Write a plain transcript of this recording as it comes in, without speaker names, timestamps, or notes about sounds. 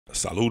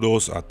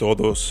Saludos a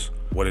todos.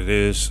 What it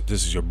is,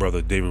 this is your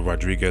brother David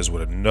Rodriguez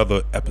with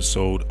another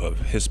episode of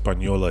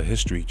Hispaniola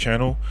History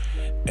Channel.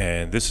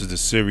 And this is the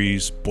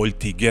series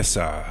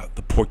Portuguesa,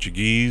 the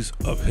Portuguese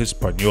of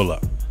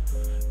Hispaniola.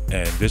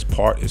 And this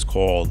part is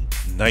called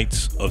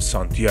Knights of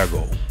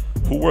Santiago.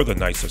 Who were the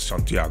Knights of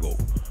Santiago?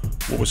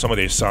 What were some of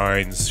their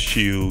signs,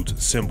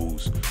 shields,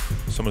 symbols?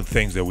 Some of the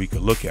things that we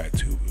could look at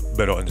to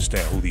better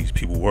understand who these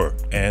people were.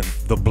 And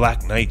the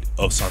Black Knight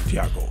of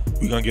Santiago.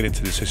 We're going to get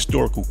into this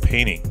historical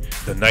painting,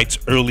 the Knights'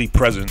 early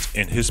presence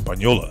in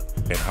Hispaniola,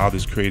 and how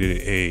this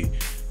created a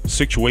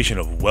situation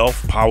of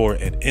wealth, power,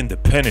 and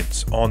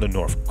independence on the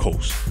north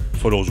coast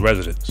for those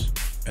residents.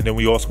 And then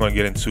we also going to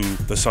get into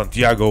the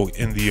Santiago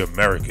in the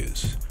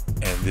Americas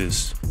and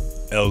this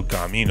El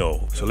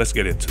Camino. So let's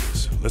get into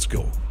this. Let's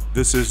go.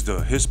 This is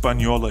the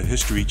Hispaniola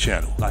History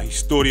Channel, La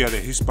Historia de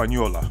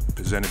Hispaniola,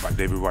 presented by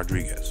David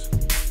Rodriguez.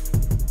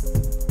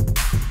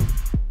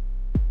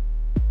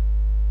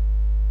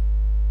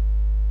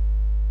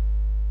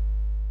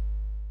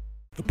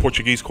 The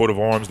Portuguese coat of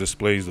arms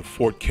displays the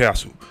fort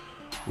castle,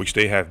 which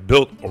they have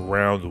built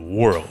around the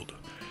world.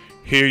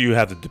 Here you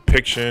have the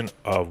depiction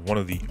of one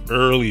of the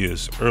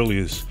earliest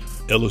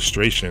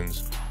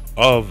illustrations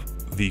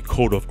of the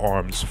coat of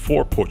arms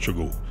for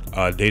Portugal.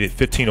 Dated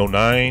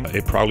 1509,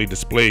 it proudly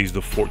displays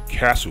the fort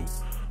castle,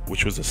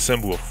 which was a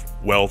symbol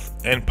of wealth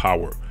and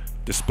power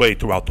displayed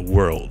throughout the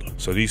world.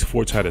 So these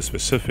forts had a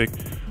specific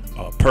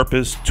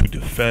purpose to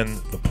defend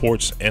the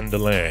ports and the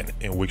land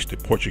in which the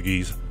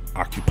Portuguese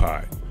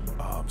occupied.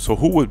 So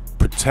who would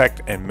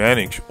protect and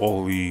manage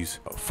all these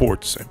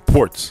forts and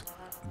ports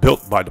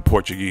built by the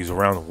Portuguese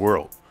around the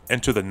world?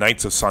 Enter the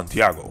Knights of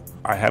Santiago.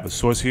 I have a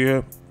source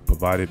here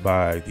provided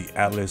by the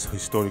Atlas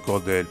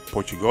Histórico del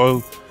Portugal.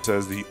 It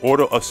says the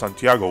Order of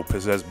Santiago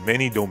possessed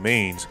many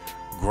domains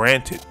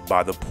granted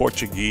by the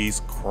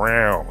Portuguese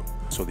crown.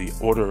 So the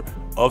Order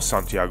of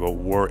Santiago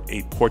were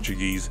a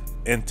Portuguese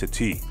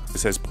entity. It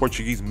says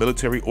Portuguese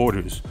military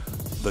orders,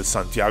 the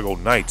Santiago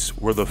Knights,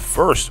 were the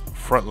first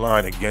front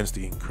line against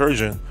the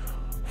incursion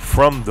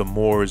from the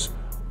Moors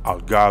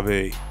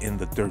Algarve in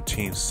the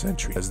 13th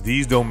century, as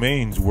these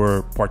domains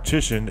were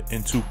partitioned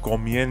into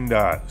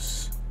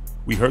comiendas.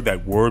 We heard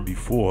that word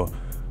before,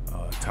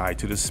 tied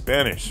to the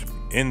Spanish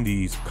in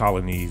these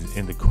colonies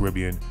in the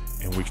Caribbean,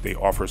 in which they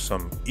offer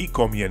some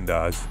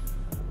encomiendas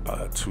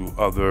to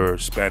other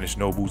Spanish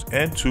nobles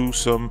and to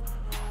some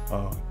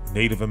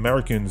Native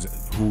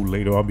Americans who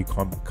later on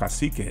become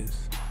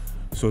caciques.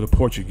 So the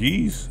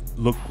Portuguese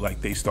look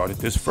like they started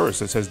this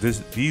first. It says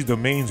these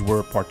domains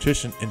were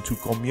partitioned into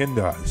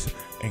comiendas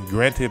and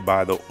granted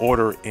by the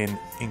order in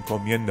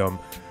encomiendum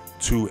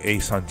to a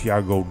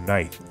Santiago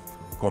Knight,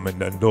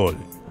 comendador,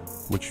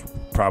 which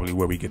probably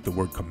where we get the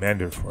word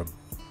commander from,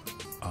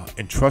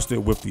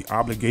 entrusted with the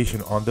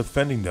obligation on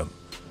defending them.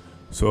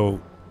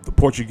 So the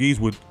Portuguese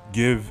would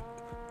give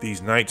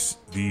these knights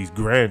these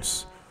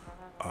grants,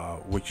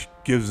 which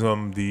gives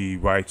them the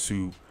right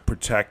to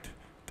protect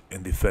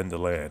and defend the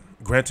land,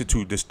 granted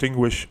to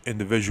distinguished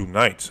individual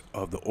knights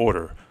of the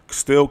order,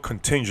 still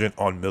contingent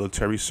on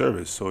military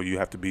service. So you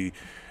have to be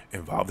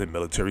involved in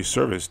military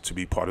service to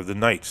be part of the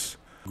knights.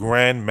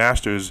 Grand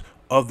masters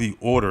of the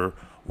order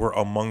were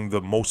among the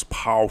most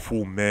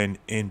powerful men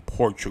in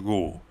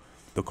Portugal.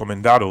 The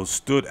comendados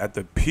stood at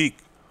the peak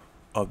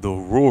of the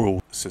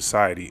rural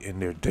society in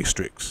their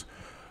districts.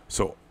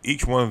 So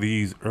each one of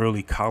these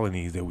early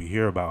colonies that we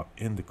hear about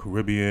in the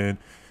Caribbean,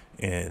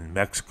 in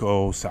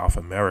Mexico, South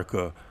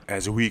America,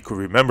 as we could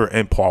remember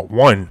in part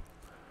 1,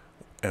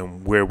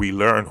 and where we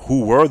learn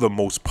who were the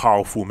most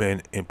powerful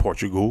men in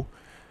Portugal,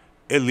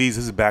 it leads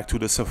us back to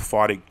the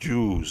Sephardic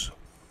Jews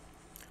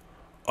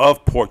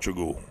of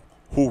Portugal,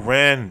 who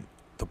ran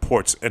the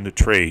ports and the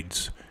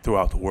trades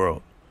throughout the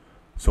world.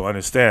 So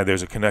understand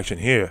there's a connection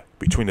here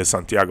between the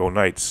Santiago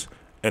Knights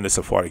and the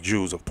Sephardic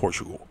Jews of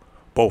Portugal,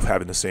 both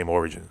having the same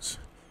origins.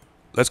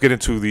 Let's get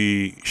into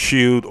the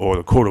shield or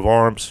the coat of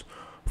arms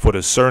for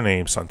the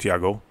surname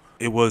Santiago.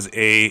 It was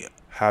a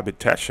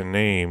habitation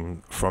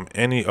name from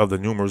any of the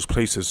numerous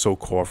places so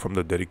called from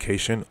the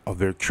dedication of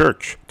their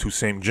church to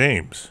St.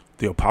 James.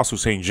 The Apostle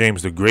St.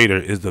 James the Greater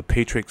is the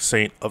patron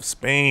saint of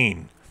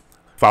Spain,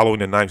 following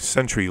the 9th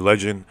century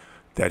legend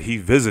that he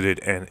visited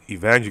and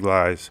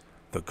evangelized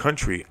the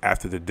country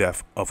after the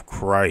death of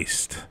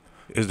Christ.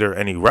 Is there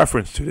any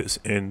reference to this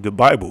in the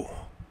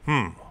Bible?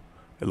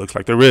 It looks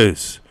like there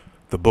is.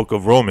 The book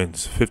of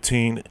Romans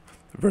 15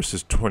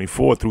 verses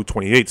 24 through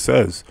 28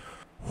 says,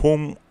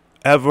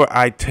 "Whomever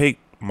I take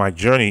my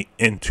journey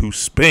into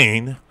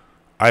Spain,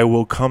 I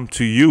will come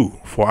to you,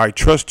 for I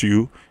trust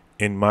you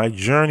in my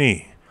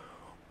journey."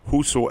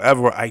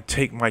 Whosoever I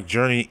take my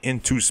journey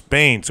into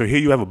Spain. So here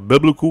you have a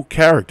biblical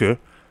character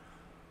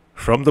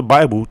from the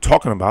Bible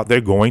talking about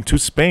they're going to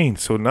Spain.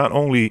 So not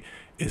only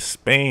is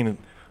Spain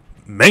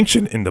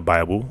mentioned in the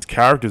Bible,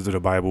 characters of the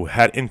Bible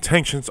had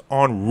intentions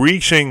on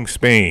reaching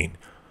Spain.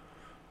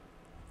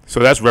 So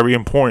that's very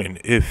important.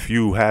 If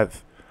you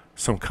have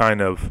some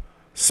kind of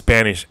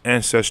Spanish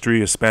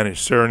ancestry, a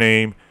Spanish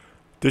surname,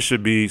 this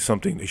should be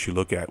something that you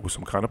look at with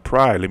some kind of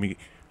pride. Let me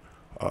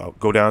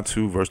Go down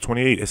to verse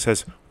 28. It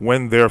says,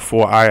 when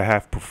therefore I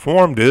have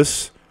performed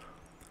this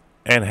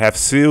and have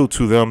sealed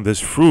to them this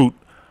fruit,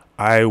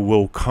 I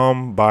will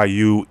come by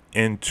you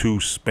into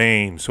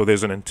Spain. So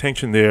there's an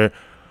intention there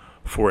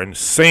for a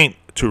saint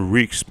to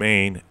reach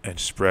Spain and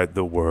spread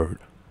the word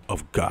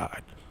of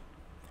God.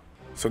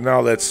 So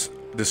now let's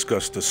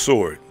discuss the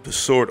sword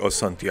of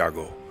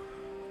Santiago.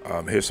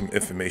 Here's some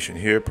information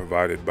here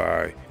provided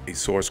by a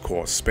source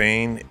called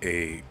Spain,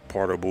 a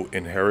Portable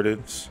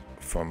Inheritance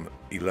from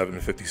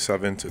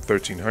 1157 to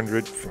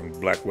 1300 from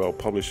Blackwell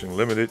Publishing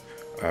Limited,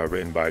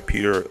 written by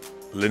Peter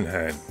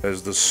Linhan.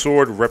 As the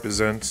sword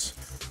represents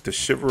the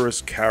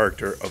chivalrous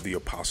character of the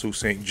Apostle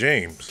St.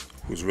 James,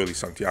 who's really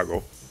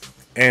Santiago,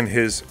 and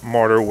his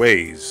martyr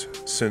ways,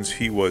 since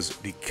he was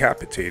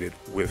decapitated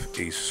with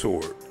a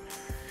sword.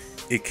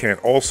 It can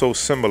also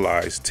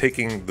symbolize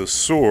taking the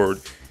sword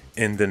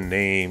in the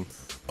name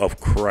of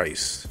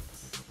Christ.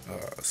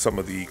 Some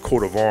of the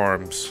coat of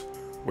arms,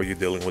 where you're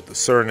dealing with the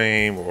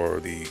surname or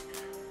the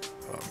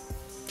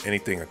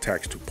anything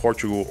attached to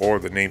Portugal or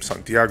the name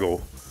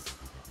Santiago,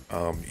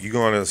 you're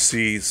going to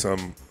see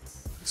some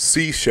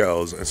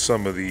seashells in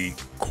some of the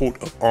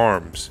coat of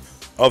arms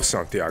of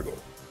Santiago.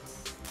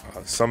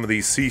 Some of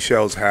these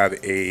seashells have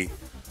a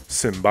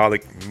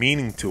symbolic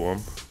meaning to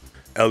them.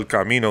 El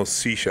Camino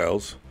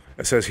seashells.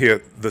 It says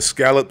here, the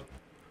scalloped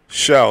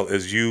shell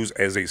is used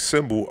as a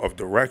symbol of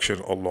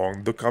direction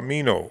along the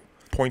Camino,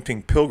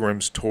 pointing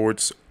pilgrims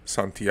towards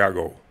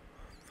Santiago.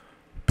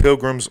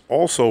 Pilgrims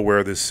also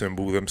wear this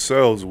symbol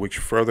themselves, which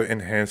further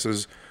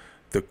enhances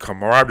the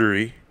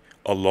camaraderie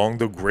along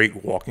the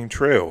great walking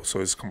trail. So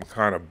it's some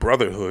kind of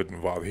brotherhood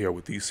involved here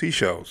with these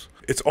seashells.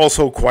 It's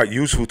also quite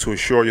useful to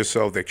assure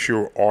yourself that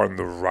you're on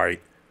the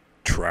right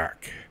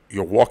track.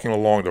 You're walking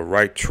along the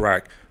right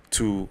track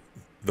to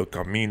the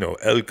Camino,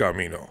 El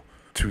Camino,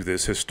 to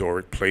this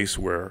historic place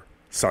where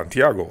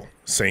Santiago,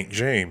 St.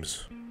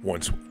 James,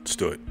 once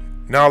stood.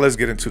 Now let's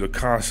get into the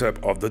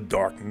concept of the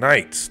Dark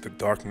Knights, the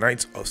Dark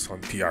Knights of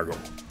Santiago.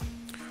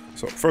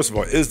 So first of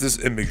all, is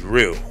this image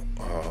real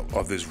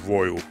of this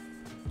royal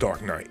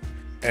Dark Knight?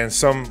 And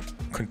some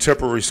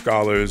contemporary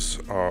scholars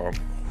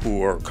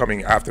who are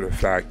coming after the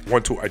fact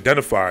want to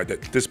identify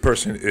that this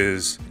person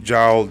is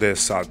João de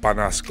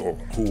Panasco,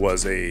 who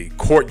was a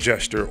court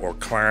jester or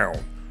clown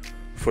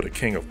for the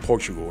King of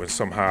Portugal, and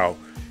somehow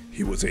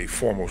he was a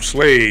former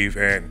slave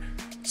and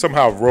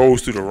somehow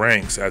rose through the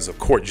ranks as a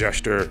court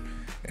jester,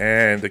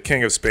 and the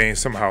King of Spain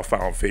somehow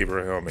found favor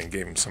in him and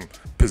gave him some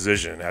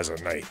position as a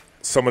knight.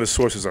 Some of the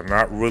sources are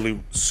not really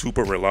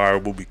super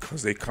reliable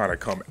because they kind of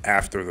come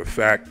after the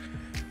fact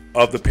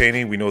of the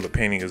painting. We know the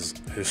painting is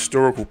a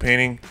historical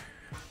painting.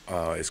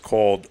 It's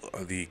called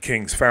the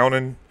King's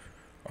Fountain,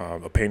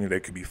 a painting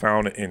that could be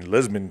found in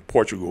Lisbon,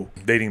 Portugal,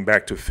 dating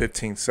back to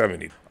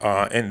 1570.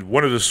 And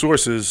one of the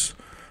sources,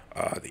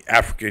 the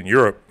African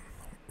Europe,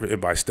 written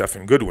by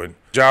Stephen Goodwin,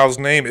 Giles'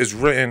 name is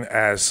written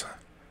as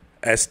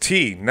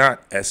ST,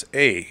 not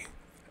SA.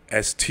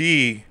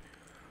 ST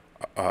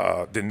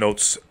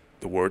denotes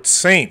the word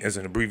saint as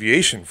an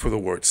abbreviation for the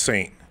word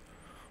saint.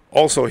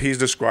 Also, he's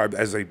described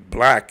as a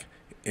black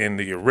in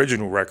the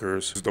original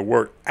records. The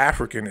word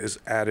African is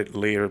added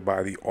later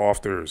by the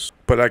authors.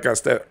 But like I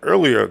said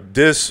earlier,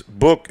 this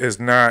book is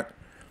not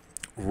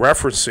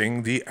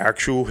referencing the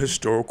actual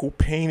historical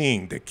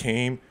painting that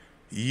came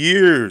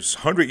years,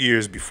 100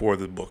 years before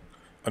the book.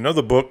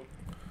 Another book,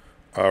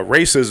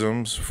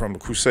 Racisms from the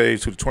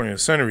Crusades to the 20th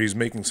Century, is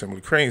making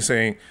similar claims,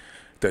 saying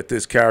that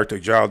this character,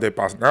 João de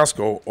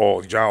Panasco,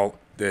 or João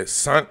de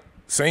Saint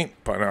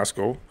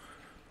Panasco,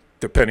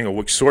 depending on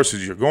which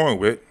sources you're going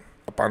with,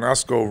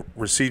 Panasco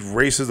received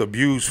racist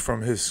abuse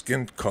from his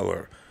skin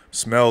color,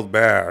 smelled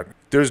bad.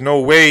 There's no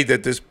way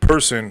that this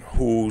person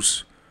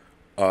who's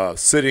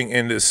sitting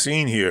in this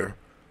scene here,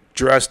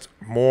 dressed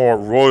more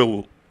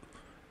royal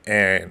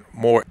and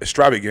more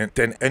extravagant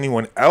than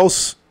anyone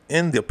else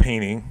in the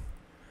painting,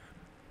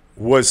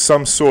 was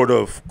some sort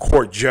of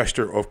court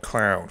jester or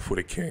clown for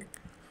the king.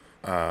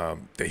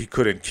 That he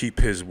couldn't keep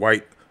his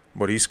white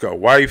Morisca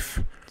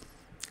wife.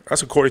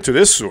 That's according to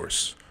this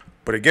source.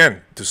 But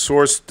again, the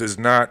source does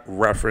not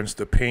reference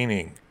the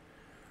painting.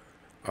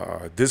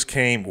 This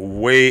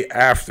came way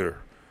after,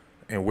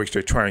 in which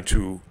they're trying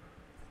to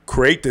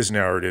create this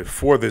narrative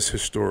for this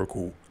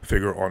historical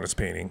figure on this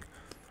painting.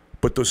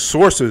 But the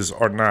sources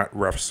are not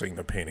referencing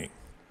the painting.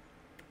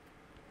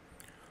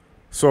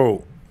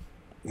 So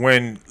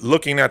when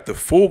looking at the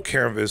full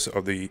canvas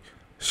of the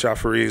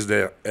Chafariz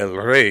de El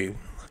Rey,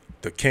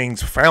 the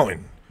King's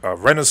Fountain, a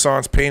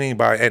Renaissance painting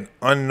by an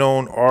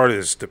unknown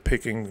artist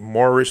depicting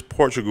Moorish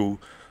Portugal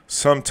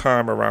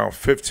sometime around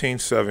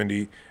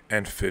 1570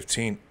 and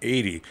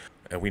 1580.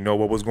 And we know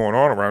what was going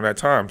on around that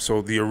time.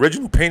 So the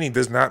original painting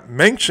does not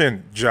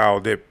mention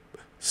João de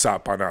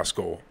Saint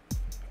Panasco.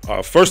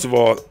 First of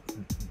all,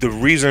 the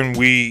reason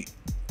we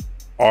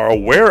are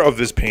aware of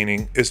this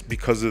painting is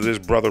because of this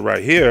brother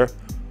right here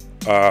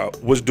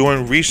was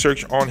doing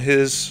research on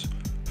his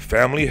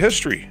family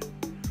history.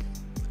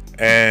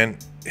 And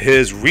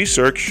his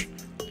research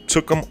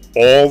took him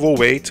all the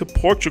way to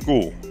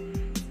Portugal.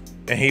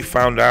 and he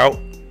found out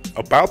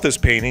about this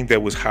painting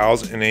that was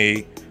housed in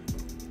a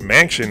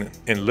mansion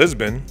in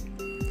Lisbon.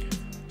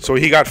 So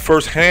he got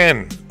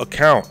first-hand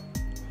account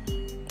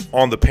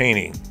on the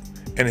painting,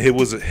 and it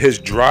was his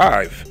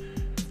drive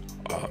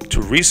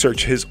to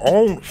research his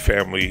own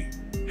family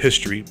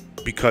history,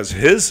 because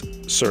his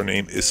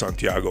surname is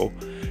Santiago,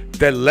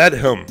 that led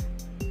him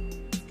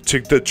to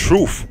the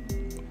truth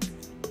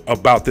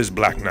about this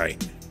Black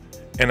Knight.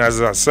 And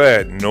as I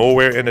said,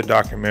 nowhere in the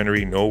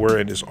documentary, nowhere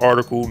in this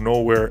article,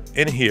 nowhere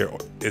in here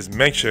is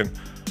mentioned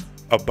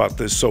about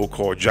this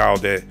so-called João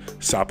de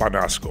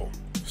Sapanasco.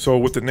 So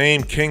with the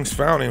name King's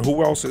Fountain,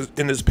 who else is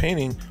in this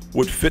painting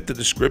would fit the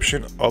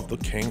description of the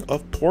King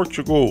of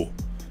Portugal?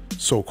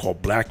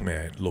 So-called black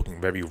man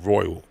looking very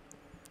royal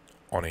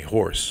on a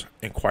horse,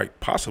 and quite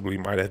possibly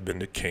might have been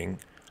the King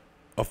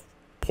of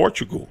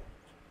Portugal,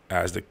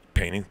 as the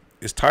painting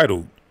is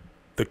titled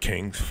The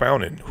King's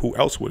Fountain. Who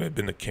else would have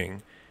been the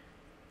king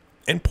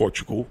in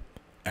Portugal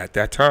at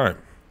that time?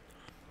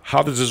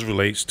 How does this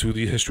relate to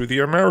the history of the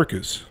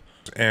Americas,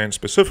 and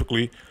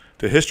specifically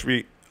the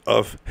history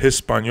of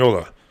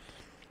Hispaniola?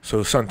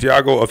 So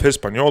Santiago of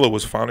Hispaniola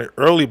was founded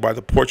early by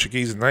the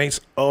Portuguese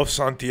Knights of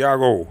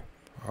Santiago.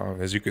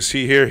 As you can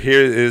see here,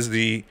 here is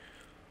the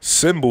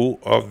symbol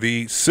of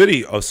the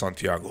city of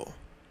Santiago.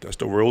 That's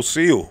the royal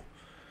seal,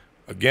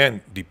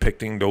 again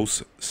depicting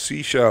those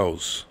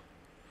seashells.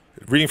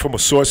 Reading from a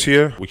source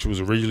here, which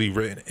was originally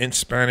written in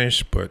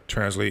Spanish but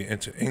translated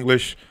into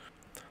English,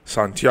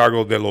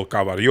 Santiago de los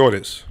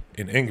Caballeros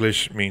in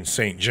English means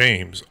St.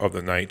 James of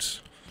the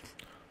Knights,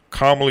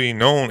 commonly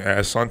known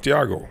as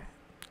Santiago,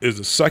 is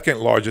the second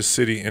largest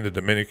city in the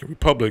Dominican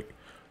Republic,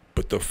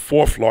 but the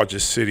fourth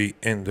largest city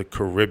in the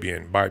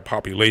Caribbean by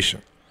population.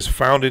 It was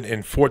founded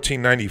in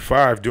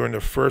 1495 during the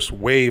first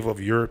wave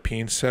of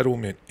European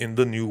settlement in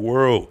the New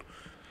World.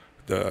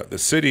 The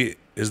city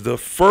is the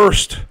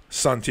first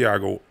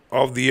Santiago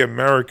of the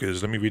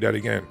Americas. Let me read that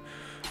again.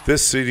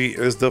 This city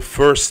is the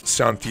first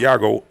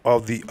Santiago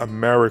of the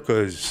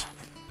Americas.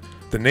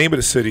 The name of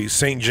the city,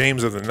 St.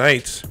 James of the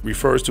Knights,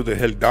 refers to the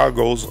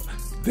Hidalgos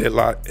de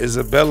la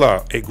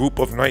Isabela, a group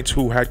of knights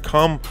who had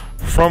come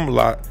from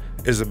La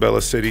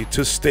Isabela city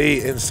to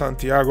stay in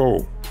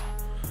Santiago.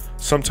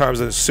 Sometimes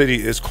the city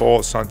is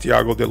called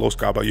Santiago de los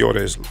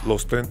Caballeros,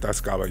 Los 30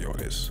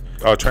 Caballeros.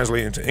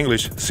 Translated into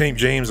English, St.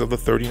 James of the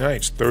 30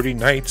 Knights. 30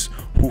 knights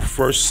who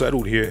first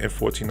settled here in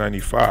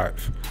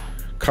 1495,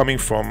 coming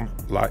from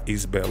La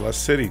Isabela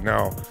city.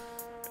 Now,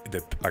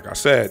 like I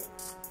said,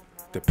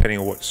 depending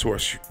on what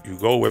source you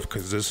go with,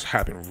 because this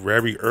happened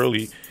very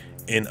early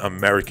in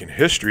American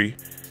history,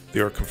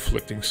 there are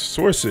conflicting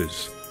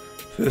sources.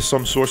 There's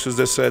some sources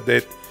that said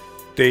that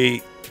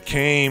they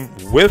came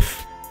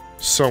with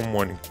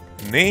someone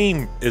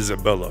named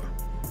Isabella,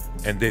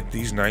 and that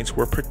these knights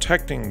were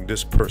protecting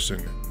this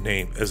person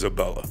named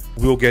Isabella.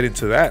 We'll get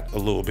into that a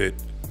little bit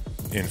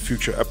in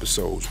future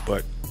episodes,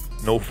 but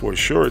know for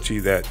surety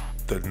that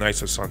the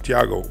Knights of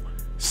Santiago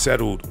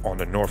settled on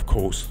the north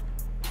coast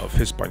of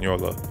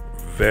Hispaniola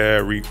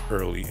very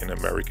early in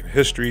American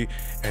history.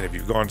 And if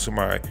you've gone to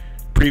my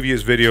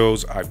previous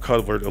videos, I've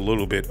covered a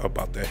little bit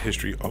about the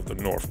history of the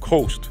north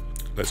coast.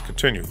 Let's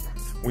continue.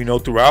 We know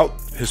throughout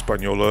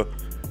Hispaniola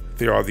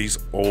there are these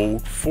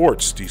old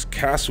forts, these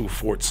castle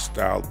fort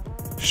style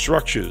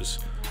structures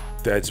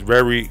that's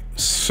very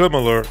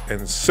similar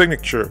and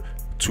signature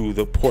to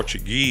the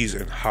Portuguese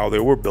and how they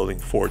were building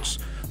forts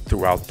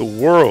throughout the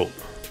world.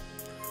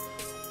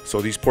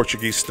 So these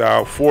Portuguese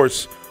style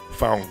forts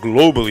found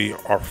globally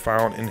are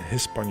found in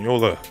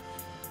Hispaniola.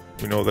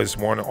 We know there's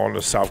one on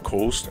the south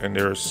coast, and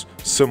there's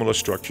similar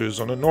structures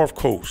on the north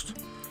coast.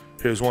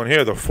 Here's one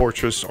here, the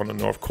fortress on the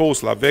north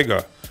coast, La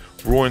Vega,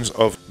 ruins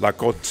of La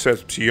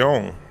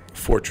Concepcion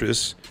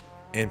fortress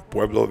in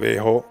Pueblo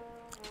Viejo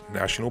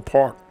National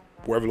Park.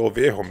 Pueblo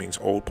Viejo means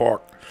old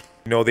park.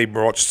 You know, they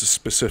brought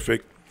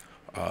specific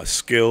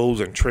skills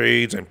and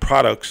trades and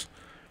products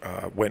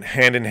went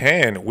hand in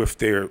hand with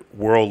their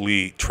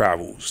worldly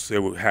travels. They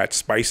had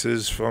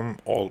spices from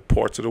all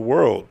parts of the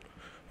world,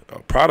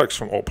 products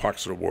from all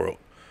parts of the world.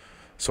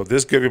 So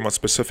this gave them a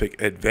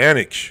specific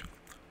advantage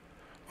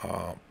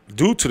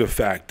due to the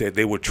fact that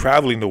they were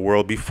traveling the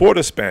world before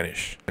the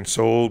Spanish, and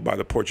sold by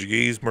the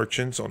Portuguese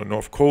merchants on the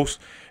north coast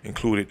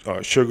included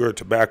sugar,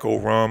 tobacco,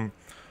 rum.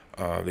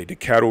 They did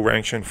cattle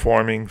ranching,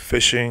 farming,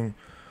 fishing,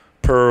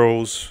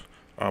 pearls.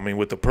 I mean,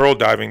 with the pearl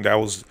diving, that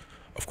was,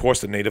 of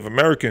course, the Native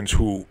Americans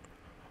who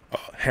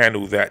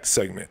handled that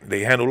segment.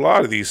 They handled a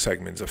lot of these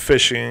segments, the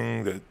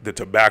fishing, the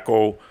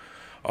tobacco.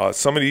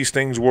 Some of these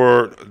things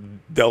were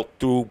dealt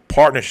through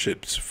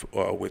partnerships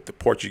with the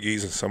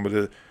Portuguese and some of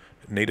the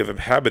native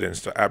inhabitants,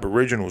 the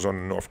aboriginals on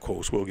the north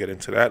coast. We'll get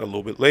into that a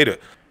little bit later.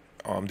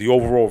 The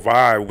overall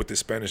vibe with the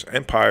Spanish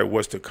Empire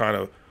was to kind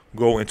of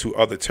go into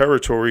other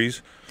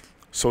territories.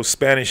 So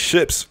Spanish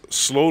ships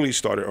slowly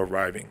started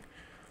arriving,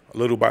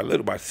 little by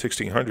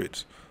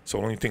 1600s. So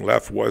the only thing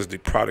left was the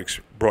products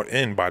brought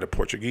in by the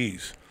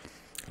Portuguese.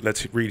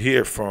 Let's read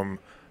here from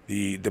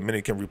the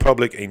Dominican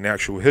Republic, A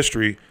Natural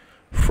History,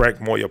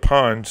 Frank Moya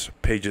Pons,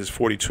 pages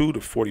 42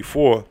 to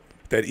 44,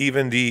 that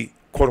even the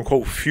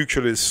quote-unquote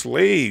fugitive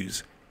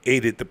slaves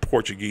aided the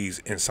Portuguese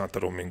in Santo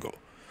Domingo.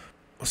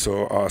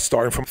 So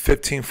starting from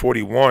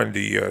 1541,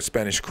 the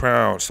Spanish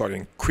crown started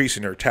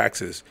increasing their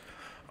taxes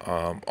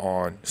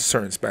on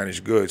certain Spanish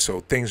goods.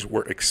 So things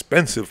were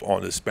expensive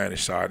on the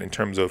Spanish side in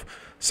terms of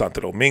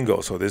Santo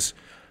Domingo. So this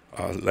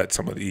led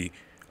some of the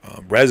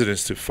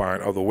residents to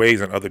find other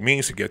ways and other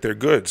means to get their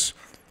goods.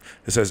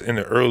 It says in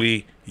the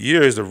early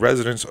years, the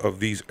residents of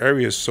these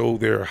areas sold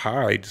their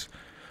hides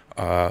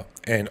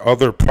and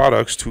other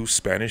products to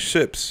Spanish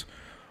ships.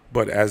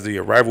 But as the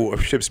arrival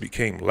of ships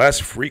became less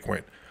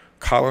frequent,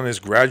 colonists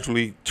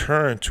gradually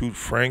turned to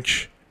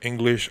French,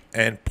 English,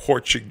 and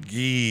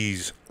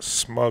Portuguese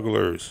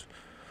smugglers.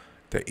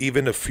 That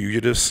even the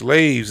fugitive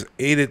slaves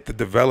aided the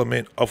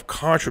development of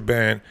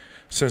contraband,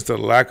 since the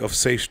lack of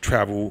safe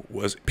travel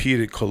was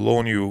impeded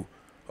colonial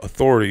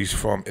authorities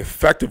from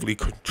effectively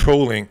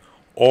controlling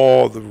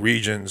all the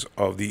regions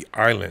of the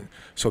island.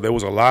 So there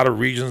was a lot of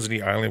regions in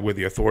the island where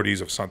the authorities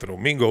of Santo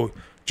Domingo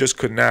just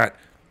could not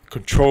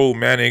control,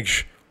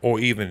 manage, or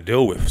even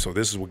deal with. So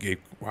this is what gave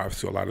rise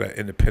to a lot of that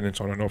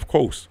independence on the North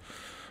Coast.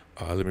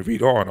 Let me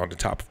read on the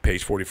top of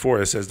page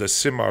 44. It says the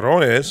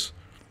Cimarrones,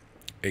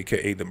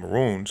 aka the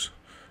Maroons,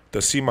 the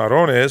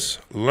Cimarrones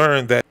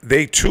learned that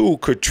they too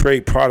could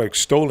trade products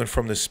stolen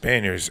from the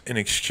Spaniards in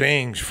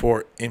exchange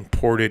for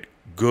imported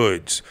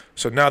goods.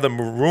 So now the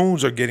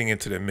Maroons are getting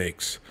into the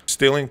mix,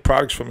 stealing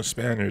products from the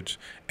Spaniards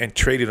and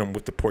trading them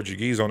with the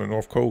Portuguese on the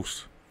North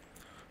Coast.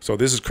 So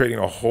this is creating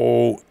a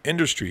whole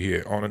industry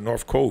here on the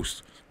North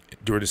Coast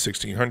during the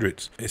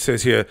 1600s. It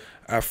says here,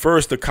 at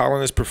first the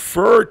colonists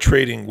preferred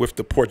trading with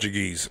the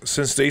Portuguese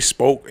since they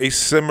spoke a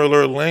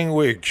similar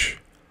language.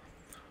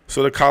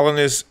 So the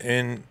colonists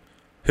in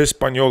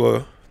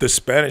Hispaniola, the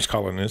Spanish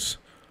colonists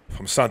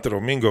from Santo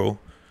Domingo,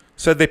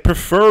 said they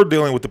preferred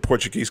dealing with the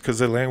Portuguese because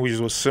their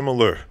languages were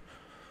similar.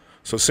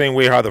 So same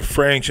way how the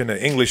French and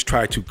the English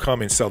tried to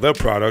come and sell their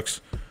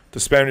products, the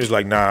Spaniards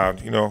like, nah,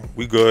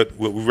 we good.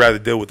 We'd rather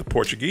deal with the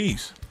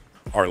Portuguese.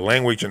 Our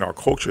language and our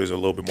culture is a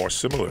little bit more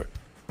similar.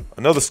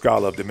 Another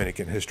scholar of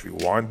Dominican history,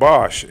 Juan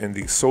Bosch, in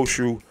the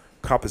social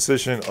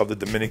composition of the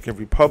Dominican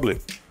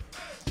Republic,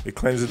 it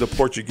claims that the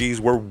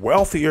Portuguese were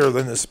wealthier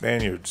than the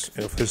Spaniards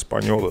of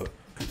Hispaniola.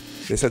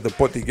 They said the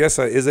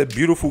Portuguesa is a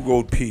beautiful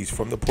gold piece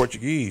from the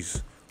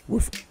Portuguese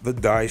with the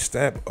die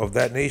stamp of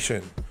that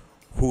nation,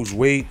 whose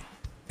weight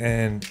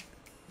and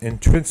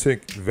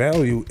intrinsic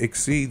value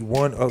exceed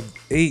one of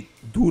 8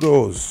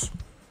 duros.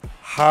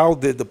 How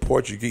did the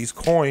Portuguese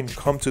coin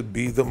come to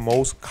be the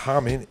most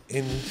common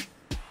in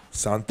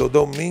Santo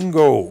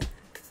Domingo?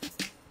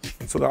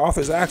 And so the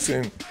author is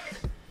asking,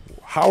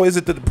 how is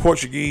it that the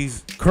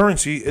Portuguese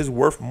currency is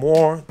worth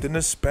more than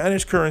the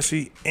Spanish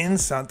currency in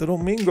Santo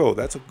Domingo?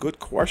 That's a good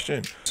question.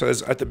 It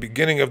says at the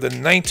beginning of the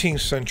 19th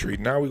century,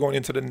 now we're going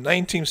into the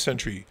 19th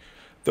century,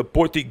 the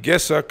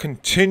Portuguesa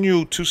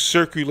continued to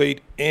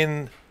circulate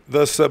in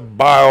the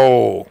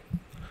Cibao.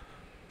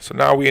 So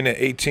now we're in the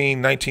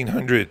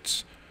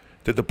 1900s,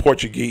 that the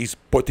Portuguese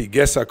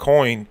Portuguesa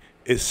coin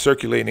is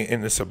circulating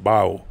in the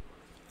Cibao,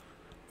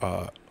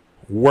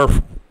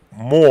 worth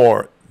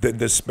more than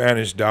the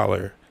Spanish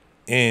dollar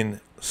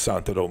in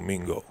Santo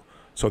Domingo.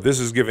 So this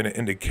is giving an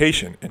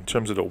indication in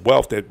terms of the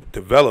wealth that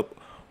developed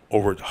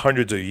over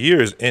hundreds of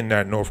years in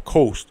that North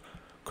Coast,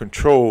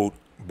 controlled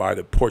by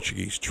the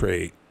Portuguese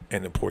trade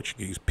and the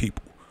Portuguese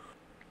people.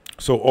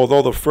 So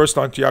although the first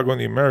Santiago in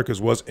the Americas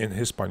was in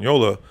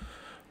Hispaniola,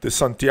 the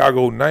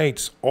Santiago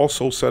Knights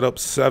also set up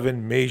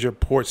 7 major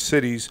port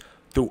cities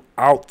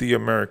throughout the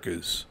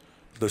Americas.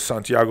 The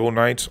Santiago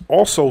Knights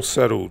also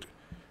settled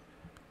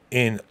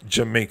in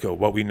Jamaica,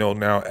 what we know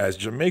now as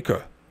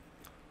Jamaica.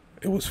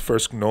 It was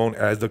first known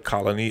as the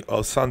colony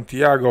of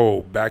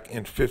Santiago back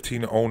in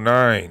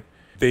 1509.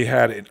 They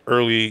had an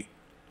early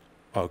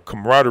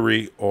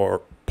camaraderie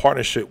or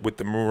partnership with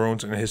the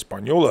Maroons in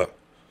Hispaniola.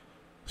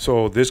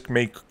 So this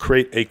may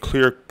create a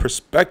clear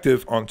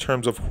perspective on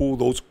terms of who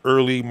those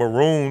early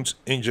Maroons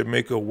in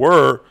Jamaica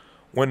were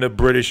when the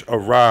British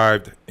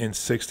arrived in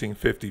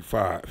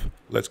 1655.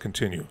 Let's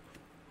continue.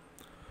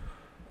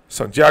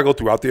 Santiago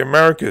throughout the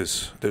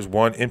Americas. There's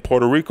one in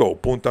Puerto Rico,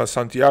 Punta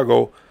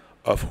Santiago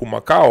of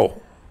Humacao.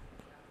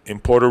 In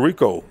Puerto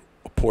Rico,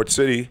 a port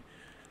city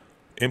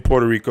in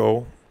Puerto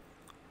Rico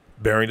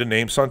bearing the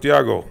name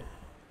Santiago.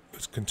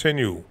 Let's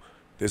continue.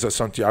 There's a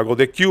Santiago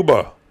de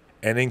Cuba.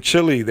 And in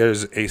Chile,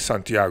 there's a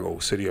Santiago,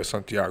 city of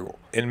Santiago.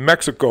 In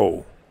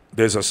Mexico,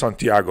 there's a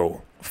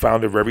Santiago,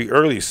 founded very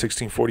early,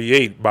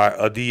 1648, by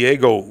a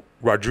Diego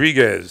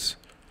Rodriguez.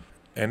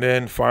 And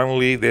then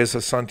finally, there's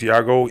a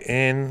Santiago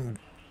in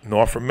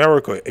North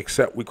America,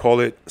 except we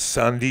call it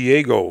San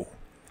Diego.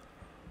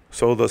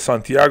 So the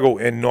Santiago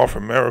in North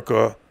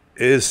America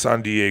is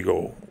San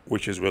Diego,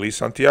 which is really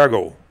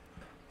Santiago.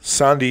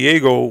 San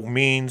Diego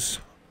means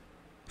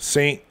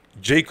Saint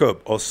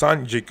Jacob or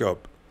San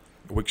Jacob,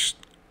 which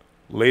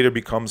later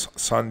becomes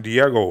San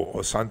Diego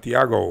or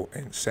Santiago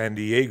and San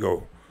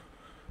Diego.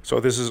 So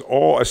this is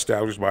all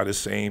established by the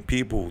same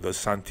people, the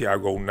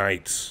Santiago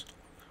Knights.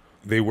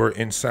 They were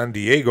in San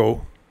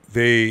Diego.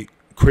 They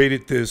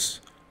created this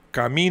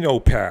Camino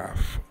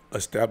path,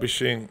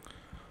 establishing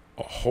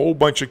a whole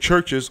bunch of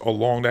churches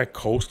along that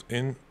coast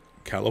in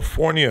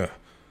California.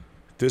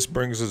 This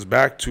brings us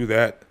back to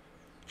that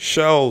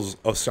shells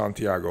of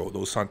Santiago,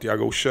 those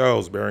Santiago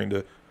shells bearing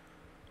the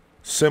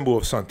symbol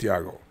of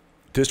Santiago.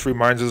 This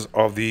reminds us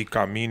of the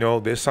Camino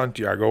de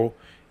Santiago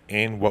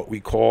in what we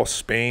call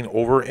Spain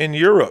over in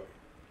Europe,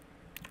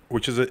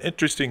 which is an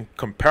interesting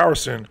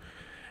comparison.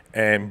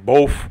 And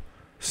both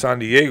San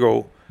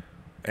Diego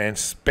and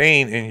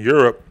Spain in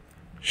Europe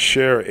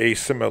share a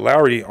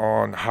similarity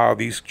on how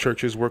these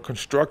churches were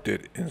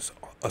constructed in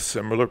a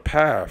similar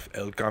path,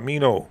 El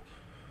Camino.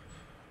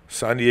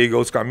 San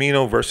Diego's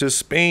Camino versus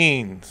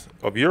Spain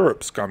of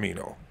Europe's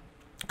Camino.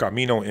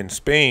 Camino in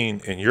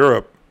Spain, in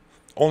Europe,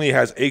 only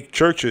has 8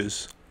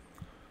 churches.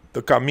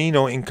 The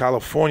Camino in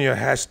California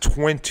has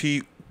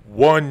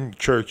 21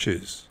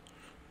 churches.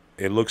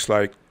 It looks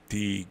like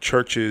the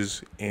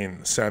churches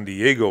in San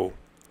Diego,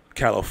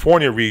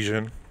 California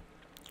region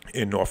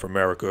in North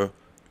America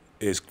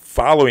is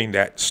following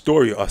that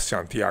story of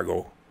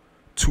Santiago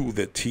to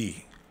the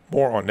T.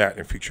 More on that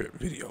in future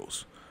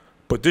videos.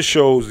 But this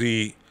shows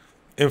the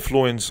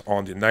influence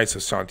on the Knights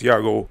of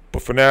Santiago.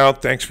 But for now,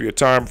 thanks for your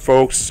time,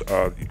 folks.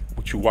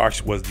 What you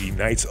watched was the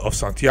Knights of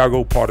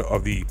Santiago, part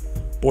of the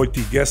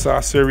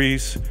Portuguesa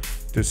series.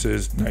 This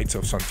is Knights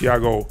of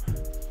Santiago.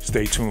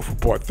 Stay tuned for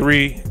part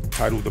 3,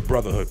 titled The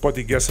Brotherhood.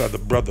 Portuguesa, the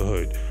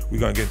Brotherhood. We're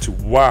going to get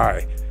into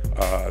why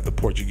the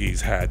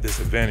Portuguese had this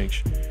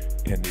advantage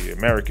in the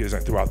Americas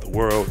and throughout the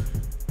world,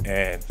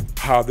 and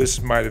how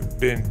this might have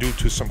been due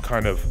to some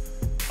kind of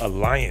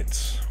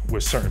alliance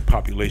with certain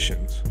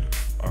populations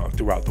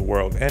throughout the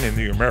world and in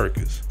the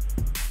Americas.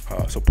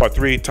 So part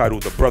 3,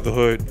 titled The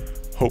Brotherhood.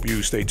 Hope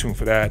you stay tuned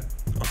for that.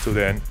 Until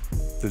then,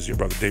 this is your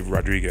brother David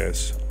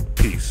Rodriguez.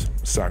 Peace.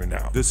 Signing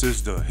out. This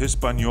is the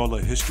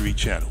Hispaniola History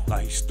Channel, La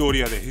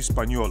Historia de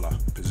Hispaniola,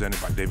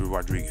 presented by David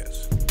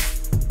Rodriguez.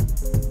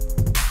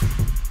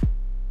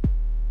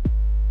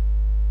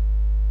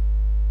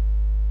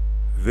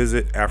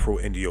 Visit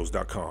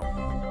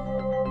afroindios.com.